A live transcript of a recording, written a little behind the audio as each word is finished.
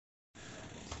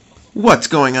What's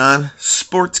going on,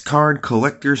 sports card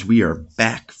collectors? We are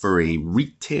back for a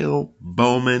retail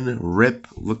Bowman rip,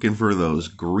 looking for those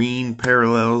green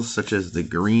parallels such as the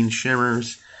green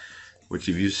shimmers, which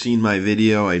if you've seen my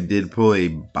video, I did pull a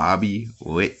Bobby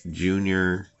Witt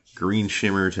Jr. green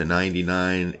shimmer to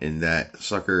 99, and that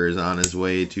sucker is on his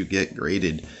way to get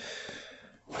graded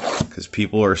because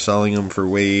people are selling them for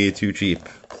way too cheap.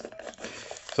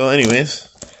 So anyways,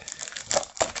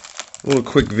 a little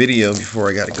quick video before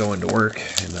I gotta go into work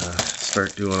and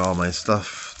start doing all my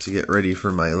stuff to get ready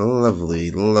for my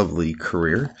lovely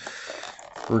career.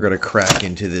 We're gonna crack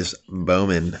into this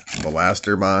Bowman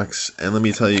blaster box, and let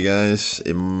me tell you guys,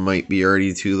 it might be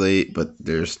already too late, but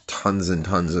there's tons and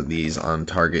tons of these on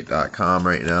Target.com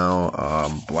right now.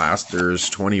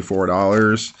 Blasters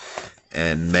 $24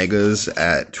 and megas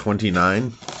at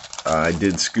 $29. I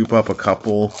did scoop up a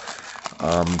couple.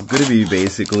 I'm going to be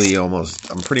basically I'm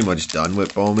pretty much done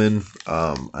with Bowman.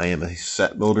 I am a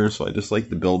set builder, so I just like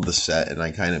to build the set and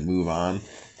I kind of move on.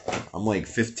 I'm like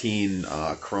 15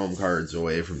 chrome cards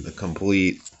away from the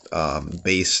complete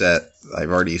base set. I've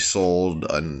already sold,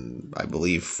 I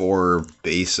believe, 4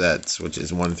 base sets, which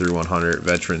is 1 through 100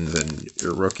 veterans and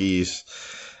your rookies.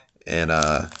 And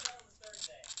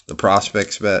the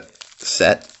prospects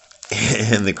set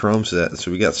and the chrome set.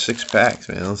 So we got 6 packs,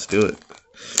 man. Let's do it.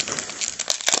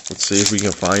 Let's see if we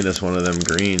can find us one of them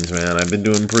greens, man. I've been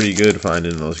doing pretty good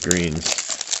finding those greens.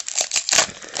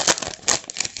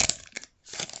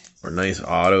 Or nice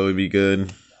auto would be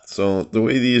good. So the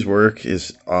way these work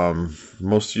is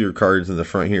most of your cards in the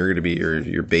front here are going to be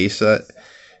your base set.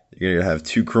 You're going to have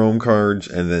 2 chrome cards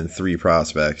and then 3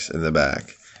 prospects in the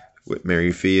back. Whit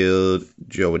Merrifield,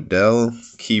 Joe Adell,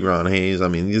 Kebron Hayes. I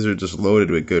mean, these are just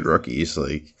loaded with good rookies.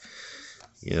 Like,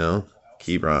 you know,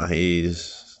 Kebron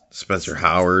Hayes, Spencer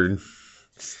Howard,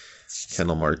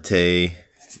 Kendall Marte,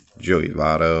 Joey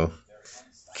Votto,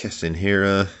 Keston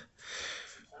Hira.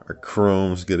 Our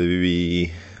chrome's going to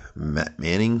be Matt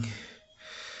Manning.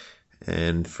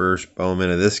 And first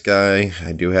Bowman of this guy,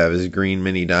 I do have his green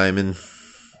mini diamond.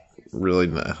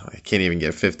 Really, I can't even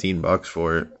get $15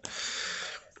 for it.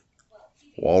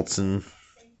 Walton,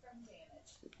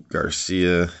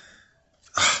 Garcia.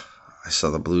 I saw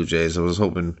the Blue Jays. I was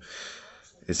hoping.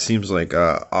 It seems like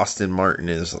Austin Martin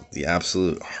is the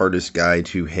absolute hardest guy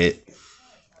to hit.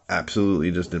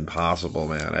 Absolutely just impossible,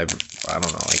 man. I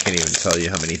don't know. I can't even tell you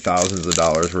how many thousands of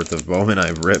dollars worth of Bowman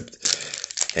I've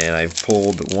ripped. And I've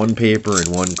pulled 1 paper and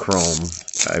 1 chrome.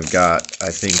 I've got,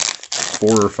 I think,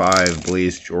 4 or 5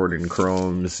 Blaze Jordan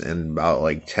chromes and about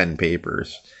like 10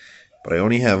 papers. But I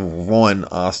only have 1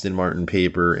 Austin Martin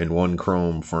paper and 1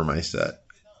 chrome for my set.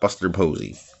 Buster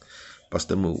Posey.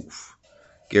 Bust a Move.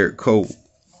 Garrett Cole.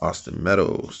 Austin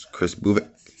Meadows, Chris Buvik,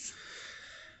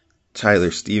 Tyler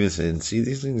Stevenson. See,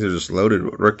 these things are just loaded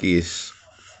with rookies.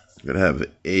 I'm going to have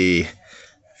a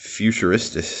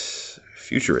futurist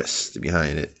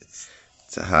behind it.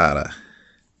 Tahada.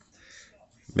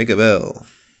 Make a bell.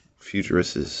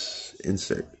 Futurist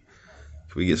insert.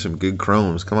 If we get some good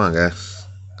chromes, come on, guys.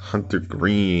 Hunter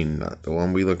Green, not the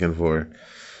one we looking for.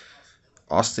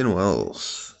 Austin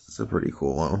Wells. That's a pretty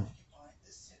cool one.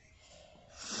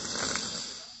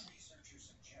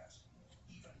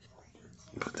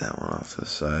 Put that one off to the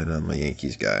side on my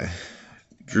Yankees guy.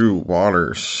 Drew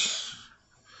Waters.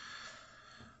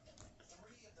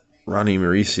 Ronnie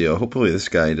Mauricio. Hopefully this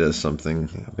guy does something.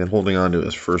 I've been holding on to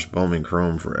his first Bowman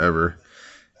Chrome forever.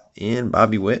 And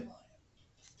Bobby Witt.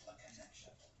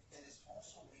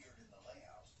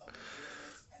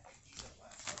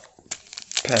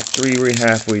 Pack 3, we're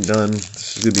halfway done.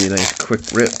 This is going to be a nice quick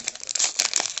rip.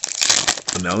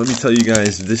 Now let me tell you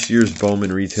guys, this year's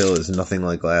Bowman retail is nothing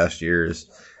like last year's.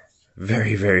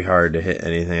 Very, very hard to hit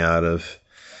anything out of.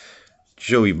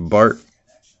 Joey Bart,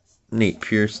 Nate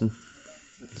Pearson,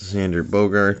 Xander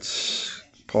Bogaerts,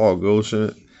 Paul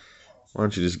Goldschmidt. Why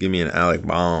don't you just give me an Alec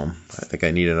Baum? I think I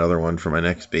need another one for my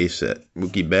next base set.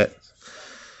 Mookie Betts.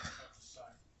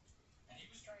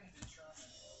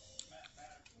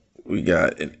 We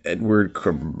got an Edward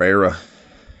Cabrera,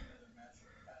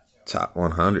 top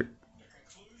 100.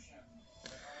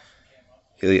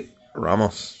 Elliot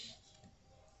Ramos.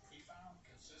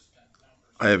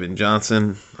 Ivan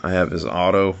Johnson. I have his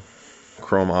auto,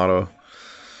 chrome auto.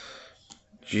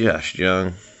 Josh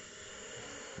Young.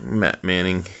 Matt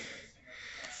Manning.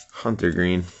 Hunter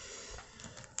Green.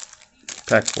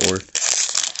 Pack 4.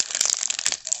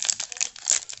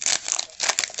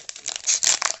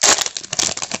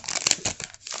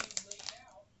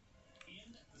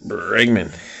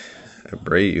 Bregman.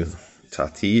 Abreu.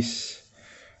 Tatis.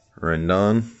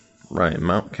 Rendon. Ryan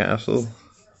Mountcastle.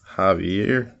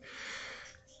 Javier.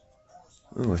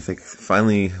 Oh, I think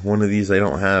finally one of these I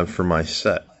don't have for my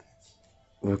set.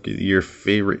 Look at your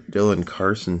favorite Dylan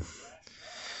Carson.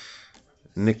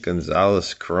 Nick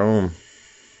Gonzalez Chrome.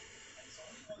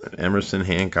 And Emerson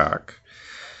Hancock.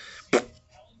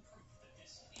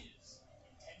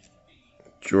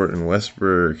 Jordan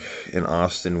Westberg and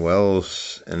Austin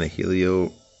Wells and the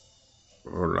Helio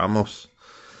Ramos.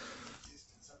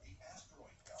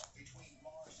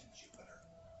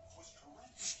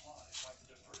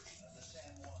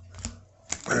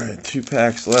 Alright, 2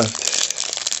 packs left.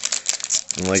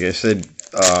 And like I said,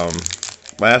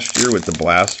 last year with the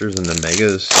blasters and the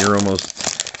megas, you're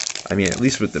almost, I mean, at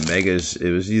least with the megas,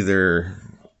 it was either,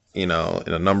 you know,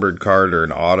 in a numbered card or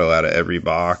an auto out of every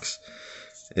box.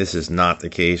 This is not the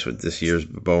case with this year's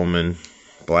Bowman,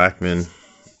 Blackman,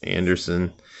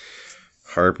 Anderson,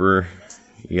 Harper.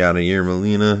 You got a year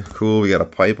Molina. Cool, we got a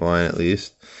pipeline at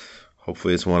least.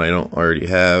 Hopefully it's one I don't already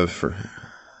have for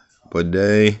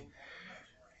Bidet.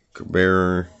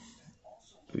 Cabrera,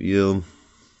 Yield.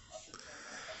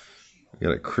 We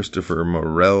got a Christopher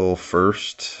Morel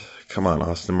first. Come on,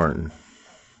 Austin Martin.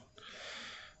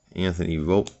 Anthony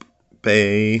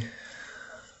Volpe.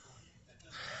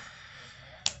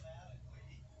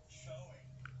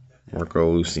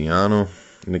 Marco Luciano.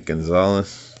 Nick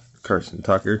Gonzalez. Carson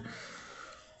Tucker.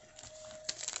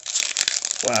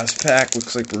 Last pack.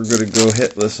 Looks like we're going to go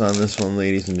hitless on this one,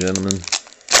 ladies and gentlemen.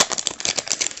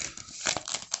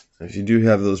 If you do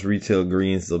have those retail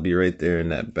greens, they'll be right there in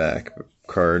that back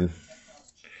card.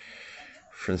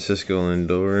 Francisco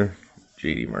Lindor,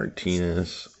 JD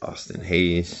Martinez, Austin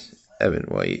Hayes, Evan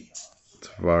White,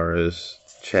 Tavares,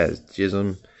 Chaz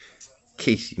Chisholm,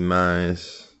 Casey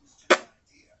Mize,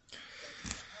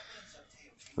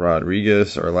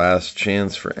 Rodriguez, our last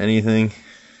chance for anything,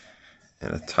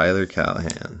 and a Tyler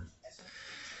Callahan.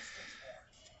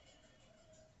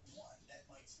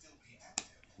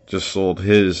 Just sold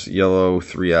his yellow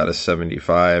 3 out of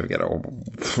 75. Got a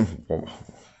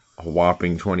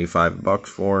whopping $25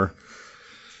 for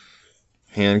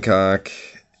Hancock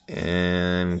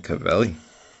and Cavelli.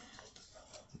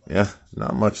 Yeah,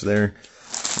 not much there.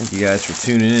 Thank you guys for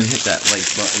tuning in. Hit that like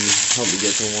button. Help me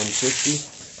get to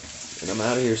 150. And I'm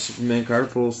out of here. Superman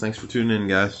Card Pulls. Thanks for tuning in,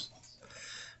 guys.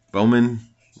 Bowman,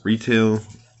 retail,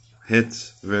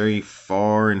 hits, very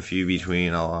far and few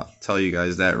between. I'll tell you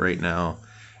guys that right now.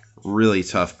 Really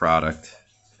tough product.